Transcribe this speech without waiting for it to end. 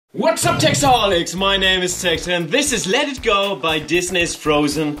What's up, Texaholics? My name is Tex and this is Let It Go by Disney's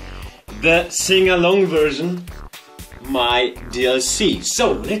Frozen, the sing-along version, my DLC.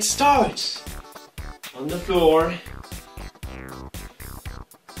 So, let's start! On the floor.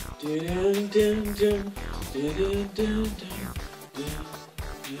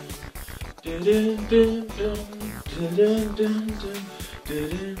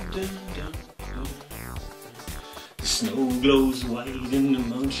 The snow glows white in the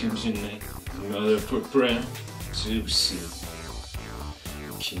mountains and another footprint to see.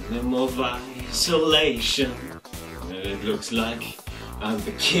 Kingdom of isolation, and it looks like I'm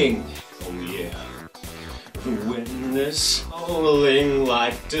the king, oh yeah. The wind is howling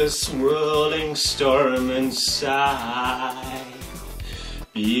like the swirling storm inside,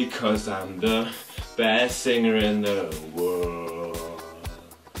 because I'm the best singer in the world.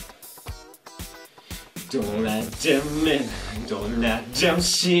 Don't let them in, don't let them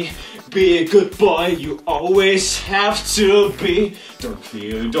see. Be a good boy, you always have to be. Don't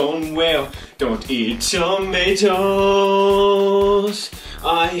feel, don't wail, don't eat tomatoes.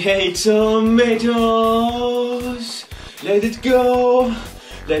 I hate tomatoes. Let it go,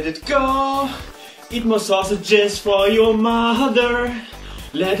 let it go. Eat more sausages for your mother.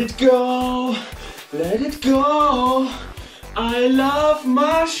 Let it go, let it go. I love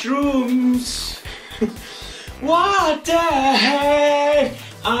mushrooms. What the heck?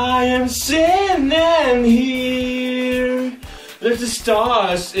 I am sinning here. Let the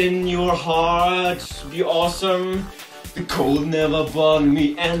stars in your heart be awesome. The cold never bothered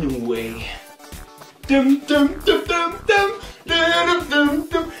me anyway. Dum dum dum dum dum dum dum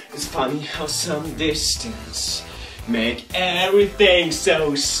dum. It's funny how some distance make everything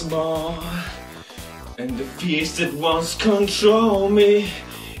so small, and the fears that once control me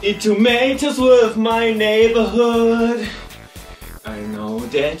eat tomatoes with my neighborhood. I know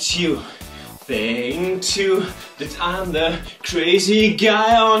that you think too that I'm the crazy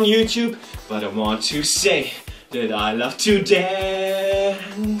guy on YouTube, but I want to say that I love to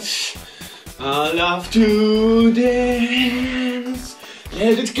dance. I love to dance.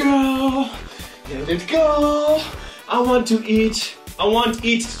 Let it go, let it go. I want to eat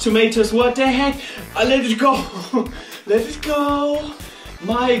tomatoes, what the heck? Let it go, let it go.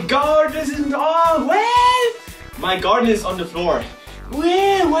 My garden isn't on, well, my garden is on the floor.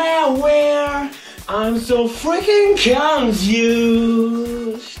 Where? I'm so freaking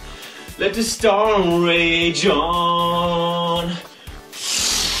confused. Let the storm rage on.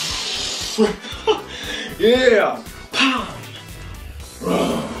 Yeah, pow,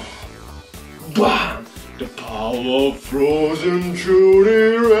 bam. The power of frozen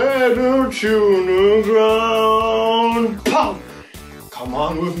truly red to the ground. Pow. Come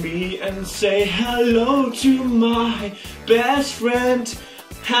on with me and say hello to my best friend,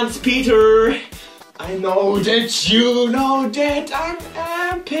 Hans Peter. I know that you know that I'm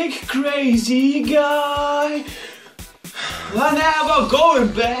an epic crazy guy. I'm never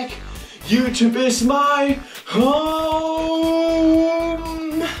going back. YouTube is my home.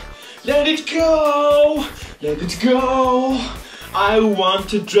 Let it go, let it go. I want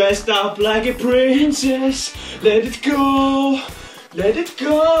to dress up like a princess. Let it go. Let it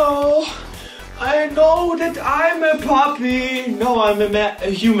go. I know that I'm a puppy. No, I'm a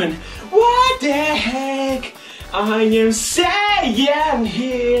human. What the heck? I am saying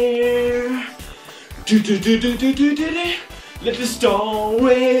here. Let the storm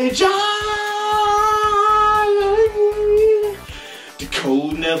rage on. The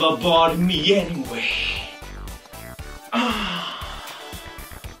cold never bothered me anyway.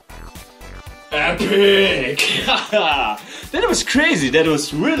 Epic! That was crazy, that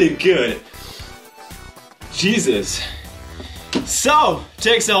was really good. Jesus. So,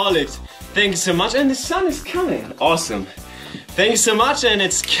 Texaholics, thank you so much. And the sun is coming. Awesome. Thank you so much, and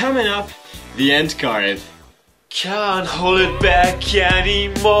it's coming up, the end card. Can't hold it back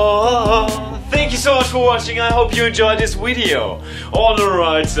anymore. Thank you so much for watching. I hope you enjoyed this video. On the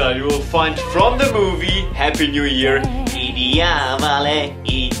right side you will find from the movie Happy New Year, Idiavale,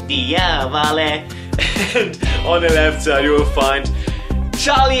 Idiavale. And on the left side you will find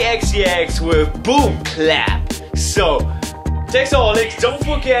Charlie XCX with Boom Clap. So, Texaholics, don't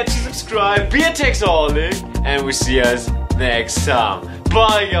forget to subscribe, be a Texaholic, and we'll see us next time.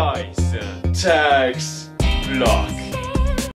 Bye guys. Tex Vlog.